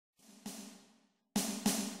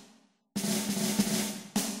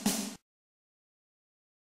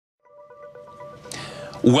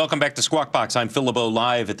Welcome back to Squawk Box. I'm Phil LeBeau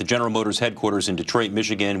live at the General Motors headquarters in Detroit,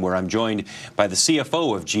 Michigan, where I'm joined by the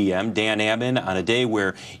CFO of GM, Dan Ammann, on a day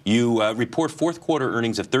where you report fourth quarter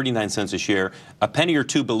earnings of 39 cents a share, a penny or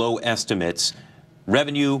two below estimates,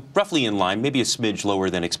 revenue roughly in line, maybe a smidge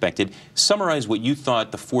lower than expected. Summarize what you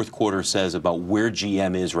thought the fourth quarter says about where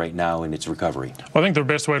GM is right now in its recovery. I think the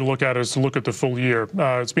best way to look at it is to look at the full year.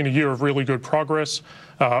 It's been a year of really good progress.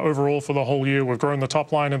 Overall, for the whole year, we've grown the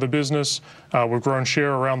top line of the business, we've grown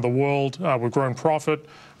share around the world, we've grown profit,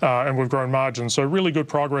 and we've grown margins. So really good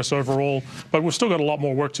progress overall, but we've still got a lot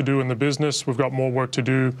more work to do in the business. We've got more work to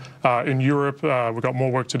do in Europe. We've got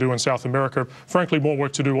more work to do in South America. Frankly, more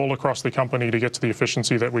work to do all across the company to get to the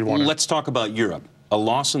efficiency that we want. Let's talk about Europe. A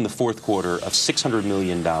loss in the fourth quarter of $600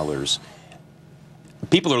 million.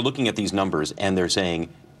 People are looking at these numbers and they're saying,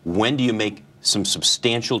 when do you make some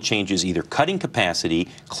substantial changes, either cutting capacity,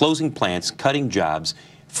 closing plants, cutting jobs,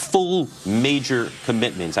 full major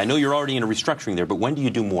commitments? I know you're already in a restructuring there, but when do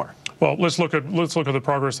you do more? Well, let's look at the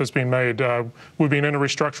progress that's been made. We've been in a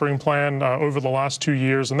restructuring plan over the last 2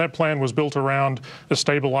 years, and that plan was built around a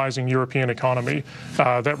stabilizing European economy.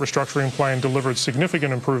 That restructuring plan delivered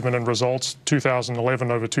significant improvement in results, 2011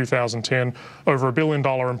 over 2010, over $1 billion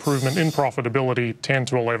improvement in profitability, 10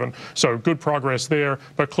 to 11. So good progress there,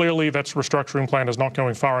 but clearly that restructuring plan is not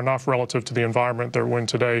going far enough relative to the environment that we're in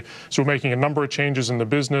today. So we're making a number of changes in the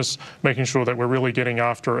business, making sure that we're really getting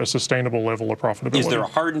after a sustainable level of profitability. Is there a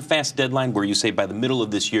hard and fast deadline where you say by the middle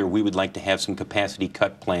of this year we would like to have some capacity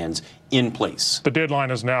cut plans in place? The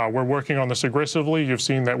deadline is now. We're working on this aggressively. You've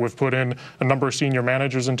seen that we've put in a number of senior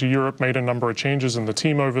managers into Europe, made a number of changes in the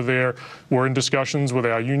team over there. We're in discussions with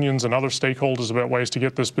our unions and other stakeholders about ways to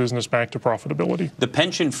get this business back to profitability. The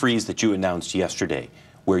pension freeze that you announced yesterday,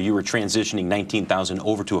 where you were transitioning 19,000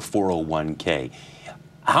 over to a 401k,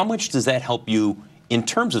 how much does that help you in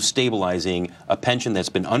terms of stabilizing a pension that's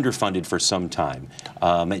been underfunded for some time,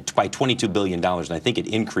 by $22 billion, and I think it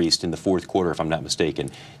increased in the fourth quarter, if I'm not mistaken.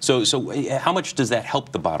 So how much does that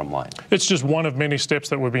help the bottom line? It's just one of many steps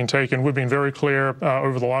that we've been taking. We've been very clear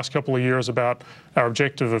over the last couple of years about our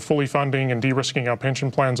objective of fully funding and de-risking our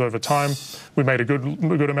pension plans over time. We made a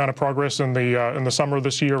good amount of progress in the summer of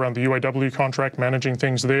this year around the UAW contract, managing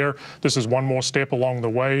things there. This is one more step along the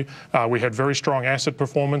way. We had very strong asset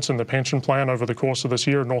performance in the pension plan over the course of this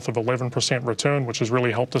year, north of 11% return, which has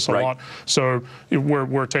really helped us a lot. So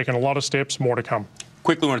we're taking a lot of steps, more to come.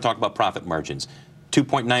 Quickly, we want to talk about profit margins.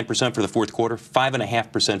 2.9% for the fourth quarter,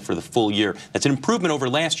 5.5% for the full year. That's an improvement over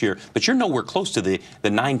last year, but you're nowhere close to the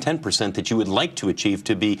 9-10% that you would like to achieve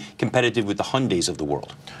to be competitive with the Hyundais of the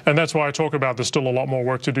world. And that's why I talk about there's still a lot more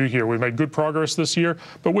work to do here. We've made good progress this year,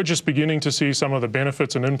 but we're just beginning to see some of the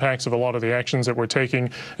benefits and impacts of a lot of the actions that we're taking.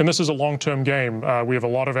 And this is a long-term game. We have a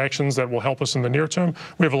lot of actions that will help us in the near term.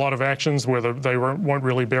 We have a lot of actions where they won't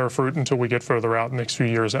really bear fruit until we get further out, next few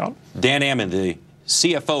years out. Dan Ammann, the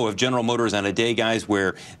CFO of General Motors, on a day, guys,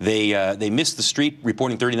 where they missed the street,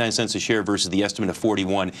 reporting 39 cents a share versus the estimate of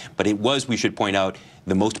 41. But it was, we should point out,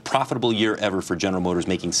 the most profitable year ever for General Motors,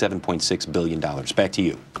 making $7.6 billion. Back to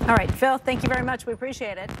you. All right, Phil, thank you very much. We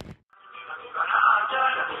appreciate it.